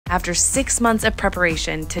After 6 months of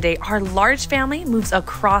preparation, today our large family moves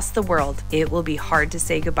across the world. It will be hard to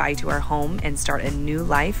say goodbye to our home and start a new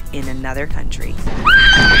life in another country.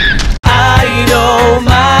 I know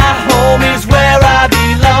my home is where I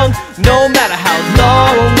belong. No matter how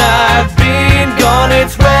long I've been gone,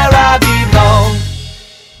 it's where I belong.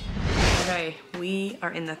 Okay, we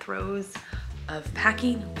are in the throes of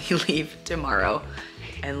packing. We leave tomorrow.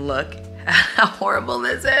 And look at how horrible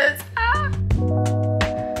this is. Ah.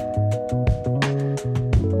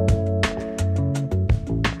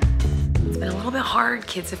 It's been a little bit hard.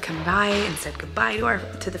 Kids have come by and said goodbye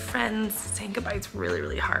to the friends. Saying goodbye is really,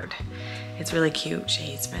 really hard. It's really cute.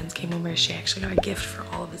 Shae's friends came over. Shae actually got a gift for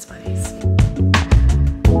all of his buddies.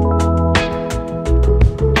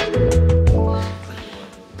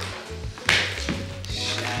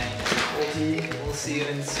 We'll see you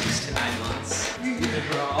in 6 to 9 months.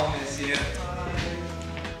 We'll all miss you.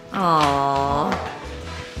 Aww.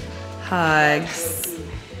 Hugs.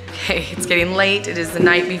 Okay, it's getting late. It is the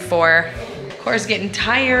night before. Cora's getting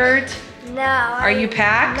tired. No. Are you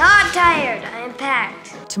packed? Not tired. I am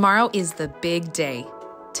packed. Tomorrow is the big day.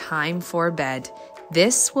 Time for bed.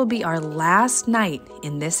 This will be our last night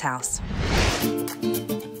in this house.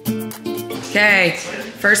 Okay,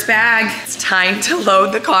 first bag. It's time to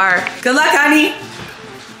load the car. Good luck, honey.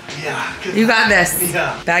 Yeah. You got this.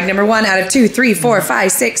 Yeah. Bag number 1 out of 2, 3, 4,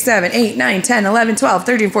 5, 6, 7, 8, 9, 10, 11, 12,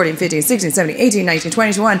 13, 14, 15, 16, 17, 18, 19,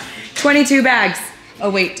 20, 21, 22 bags.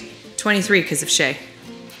 Oh wait, 23 because of Shae.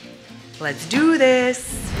 Let's do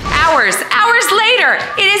this. Hours later.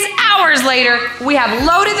 It is hours later. We have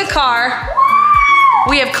loaded the car.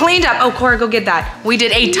 We have cleaned up. Oh, Cora, go get that. We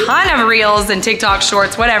did a ton of reels and TikTok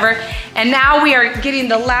shorts, whatever. And now we are getting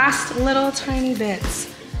the last little tiny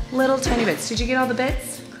bits. Little tiny bits. Did you get all the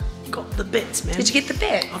bits? Got the bits, man. Did you get the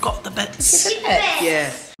bit? I got the bits. Get the bits. Yeah.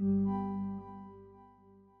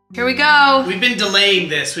 Here we go. We've been delaying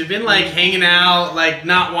this. We've been like hanging out, like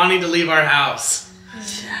not wanting to leave our house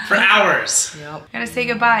for hours. Yep. Gotta say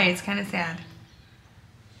goodbye. It's kind of sad.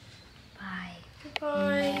 Bye.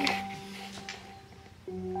 Goodbye.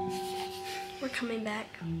 We're coming back.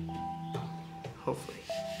 Hopefully.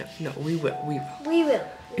 No, we will. We will. We will.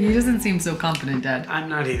 He doesn't seem so confident, Dad. I'm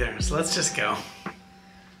not either, so let's just go.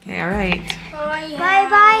 Okay, all right. Bye. Bye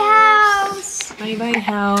bye house. Bye bye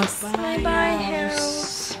house. Bye bye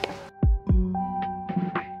house.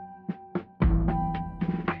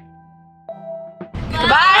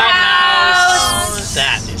 Goodbye house.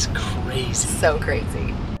 That is crazy. So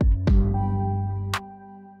crazy.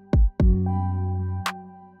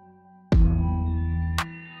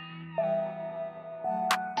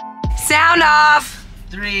 Sound off.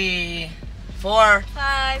 3, 4,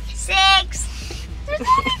 5, 6. There's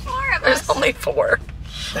only 4 of us. There's only 4.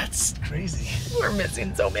 That's crazy. We're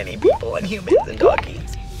missing so many people and humans and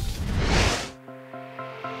doggies.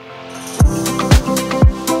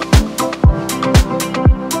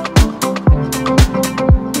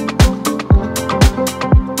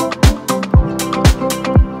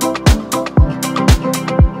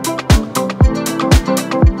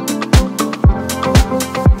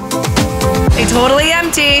 Totally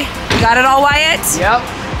empty. You got it all, Wyatt? Yep.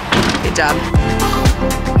 Good job.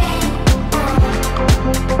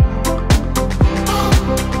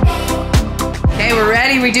 Okay, we're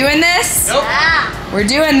ready. We doing this? Nope. Yeah. We're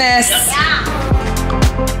doing this. Yeah.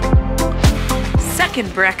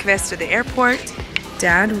 Second breakfast at the airport.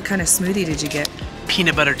 Dad, what kind of smoothie did you get?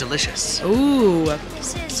 Peanut butter delicious. Ooh,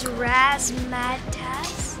 This is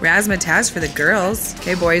razzmatazz. razzmatazz for the girls.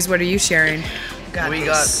 Okay, boys, what are you sharing? We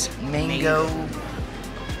got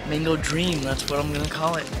mango dream. That's what I'm gonna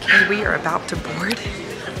call it. Okay, we are about to board.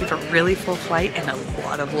 We have a really full flight and a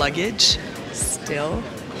lot of luggage. Still,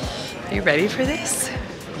 are you ready for this?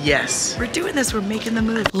 Yes. We're doing this, we're making the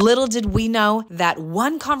move. Little did we know that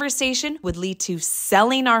one conversation would lead to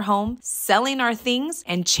selling our home, selling our things,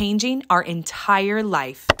 and changing our entire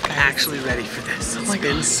life. I'm actually ready for this. It's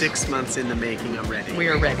been 6 months in the making. I'm ready. We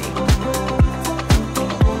are ready.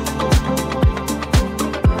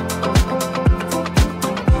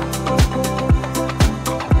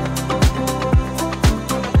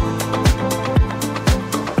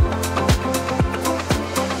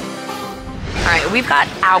 We've got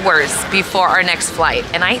hours before our next flight,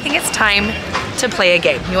 and I think it's time to play a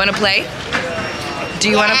game. You want to play? Do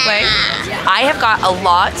you want to play? I have got a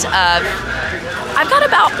lot of, I've got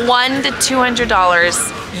about $100 to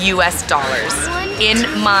 $200 US dollars in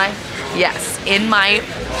my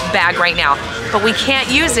bag right now, but we can't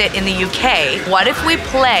use it in the UK. What if we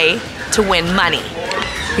play to win money?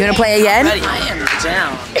 You want to play again? I am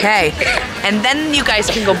down. Okay, and then you guys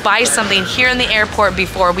can go buy something here in the airport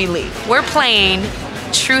before we leave. We're playing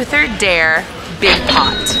truth or dare, big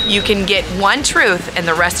pot. You can get one truth and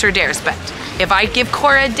the rest are dares, but if I give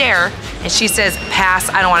Cora a dare and she says, pass,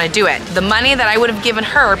 I don't want to do it, the money that I would have given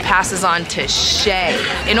her passes on to Shae.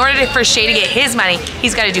 In order for Shae to get his money,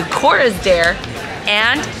 he's got to do Cora's dare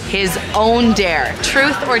and his own dare.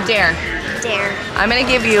 Truth or dare? Dare. I'm gonna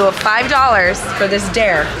give you $5 for this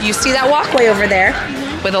dare. You see that walkway over there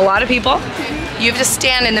with a lot of people? You have to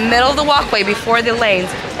stand in the middle of the walkway before the lanes,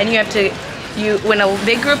 and you have to, when a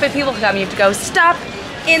big group of people come, you have to go, stop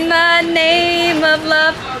in the name of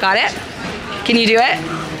love. Got it? Can you do it?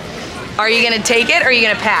 Are you gonna take it or are you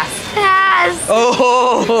gonna pass? Pass.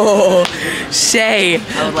 Oh, Shae,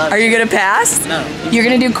 are you gonna pass? No. You're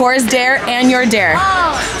gonna do Cora's dare and your dare.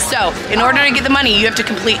 Oh. So, in order to get the money, you have to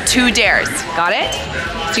complete 2 dares. Got it?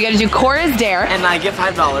 So you gotta do Cora's dare. And I get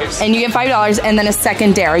 $5. And you get $5 and then a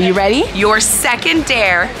second dare. Are you ready? Your second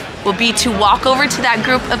dare will be to walk over to that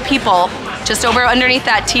group of people just over underneath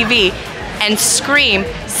that TV and scream,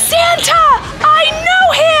 Santa, I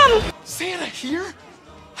know him! Santa here?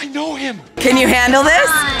 I know him. Can you handle this?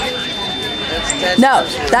 No,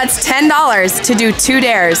 that's $10 to do 2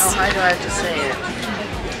 dares. How high do I have to say it?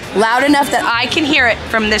 Loud enough that I can hear it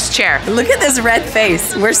from this chair. Look at this red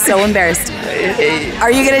face. We're so embarrassed.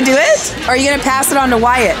 Are you gonna do it? Or are you gonna pass it on to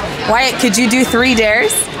Wyatt? Wyatt, could you do 3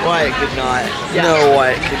 dares? Wyatt could not. No,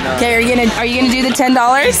 Wyatt could not. Okay, are you gonna do the $10?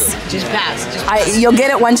 Just pass. Just You'll get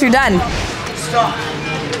it once you're done. stop.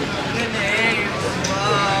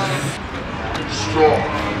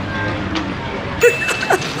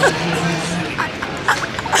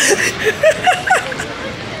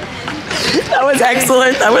 That was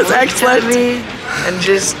excellent. That was excellent. And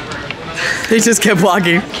just They just kept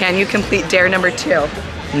walking. Can you complete dare number 2?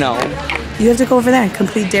 no. You have to go over there and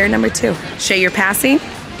complete dare number 2. Shae, you're passing?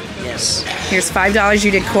 Yes. Here's $5.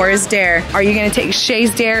 You did Cora's dare. Are you gonna take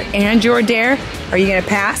Shae's dare and your dare? Are you gonna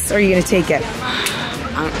pass or are you gonna take it?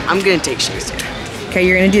 I'm gonna take Shae's dare. Okay,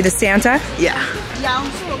 you're gonna do the Santa? Yeah.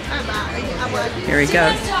 Here we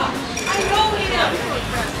go.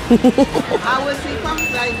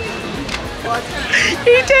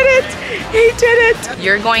 He did it! He did it!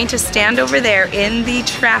 You're going to stand over there in the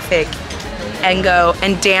traffic and go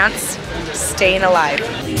and dance, Staying Alive.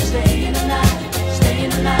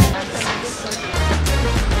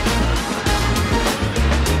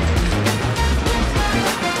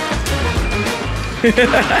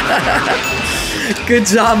 Good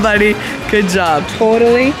job, buddy. Good job.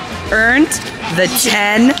 Totally earned the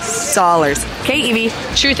 $10. Okay, Evie,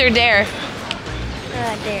 truth or dare?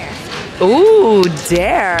 Dare. Ooh,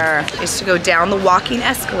 dare is to go down the walking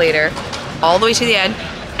escalator all the way to the end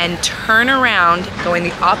and turn around going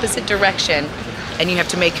the opposite direction, and you have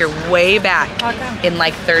to make your way back in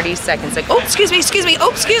like 30 seconds. Like, oh, excuse me, excuse me,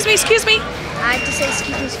 oh, excuse me, excuse me. I have to say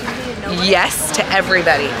excuse me to nobody? Yes to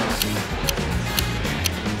everybody.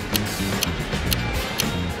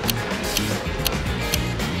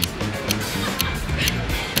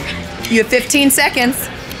 You have 15 seconds.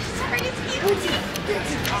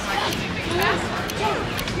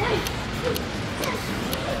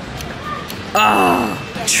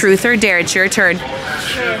 Oh, truth or dare, it's your turn.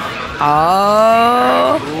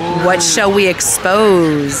 Oh, what shall we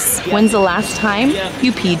expose? When's the last time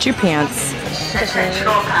you peed your pants? Like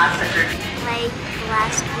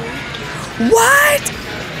last week. What?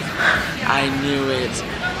 I knew it.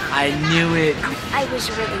 I knew it. I was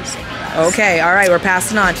really sick. Though. Okay, all right, we're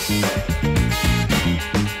passing on.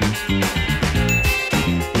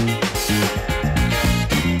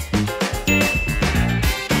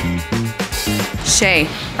 Shae,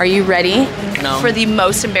 are you ready No. for the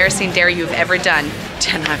most embarrassing dare you've ever done?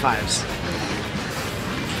 10 high fives.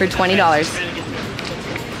 For $20.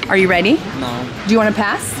 Are you ready? No. Do you want to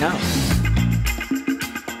pass? No.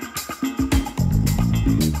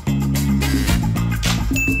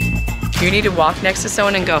 You need to walk next to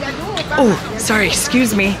someone and go, oh, sorry,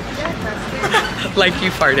 excuse me. Like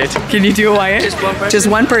you farted. Can you do it, Wyatt? Just one person? Just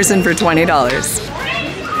one person for $20.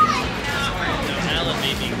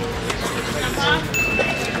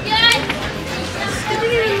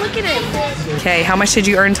 Look at him. Okay, how much did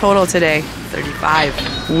you earn total today?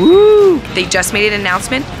 35. Woo! They just made an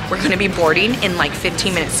announcement. We're gonna be boarding in like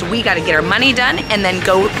 15 minutes. So we gotta get our money done and then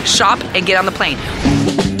go shop and get on the plane.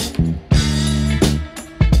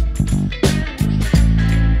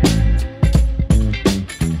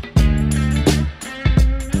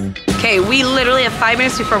 Okay, we literally have 5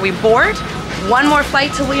 minutes before we board. One more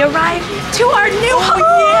flight till we arrive to our new home.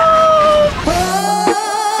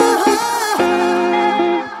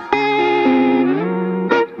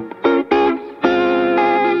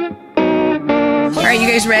 All right, you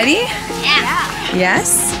guys ready? Yeah.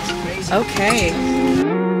 Yes? Okay.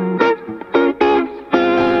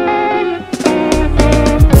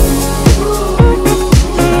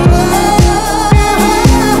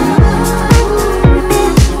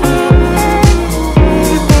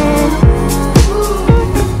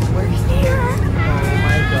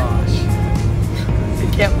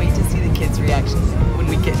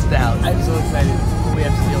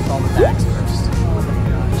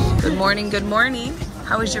 good morning.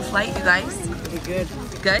 How was your flight, you guys? Pretty good.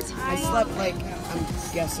 Good? I slept like, I'm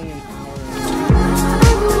guessing an hour.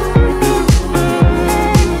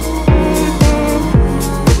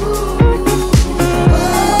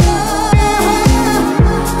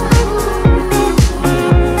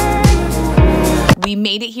 We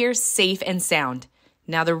made it here safe and sound.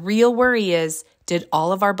 Now the real worry is, did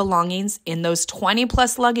all of our belongings in those 20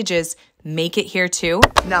 plus luggages make it here too?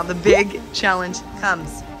 Now the big challenge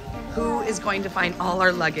comes. Who is going to find all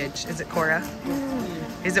our luggage? Is it Cora?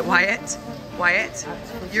 Is it Wyatt? Wyatt,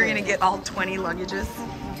 you're gonna get all 20 luggages?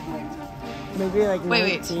 Maybe like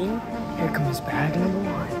Wait. 19. Here comes bag number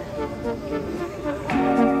 1.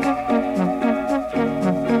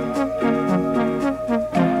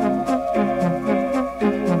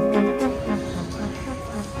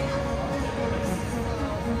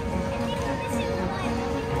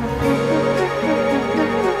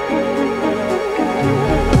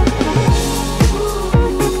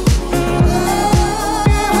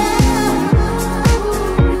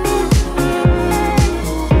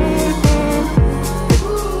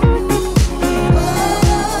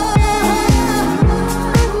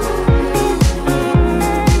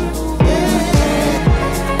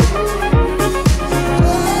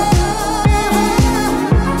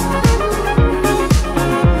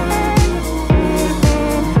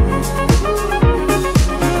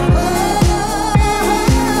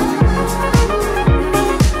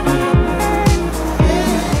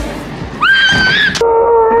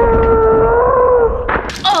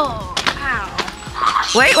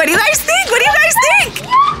 Wait, what do you guys think? What do you guys think?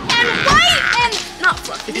 And white and not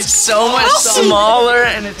fluffy.1. It's so much smaller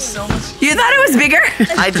and it's so much. You thought it was bigger?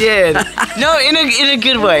 I did. No, in a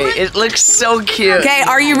good way. It looks so cute. Okay,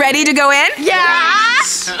 are you ready to go in?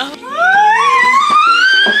 Yes.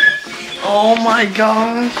 Oh my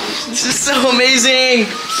gosh. This is so amazing.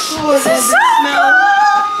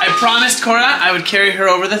 I promised Cora I would carry her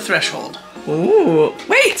over the threshold. Ooh.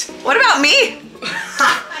 Wait, what about me?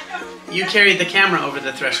 You carried the camera over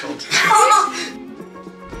the threshold.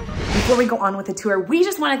 Before we go on with the tour, we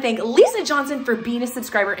just want to thank Lisa Johnson for being a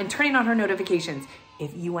subscriber and turning on her notifications.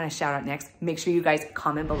 If you want a shout out next, make sure you guys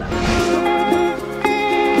comment below. The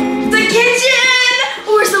kitchen.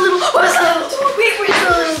 Where's the little? Wait, where's the little door? Wait, where's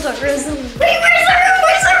the room? Where's the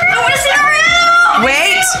room? I want to see the room.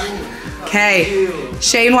 Wait. Okay.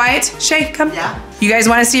 Shae and Wyatt. Shae, come. Yeah. You guys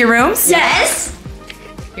want to see your rooms? Yes.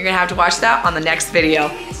 You're going to have to watch that on the next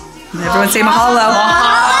video. Everyone say mahalo.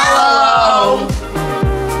 Mahalo.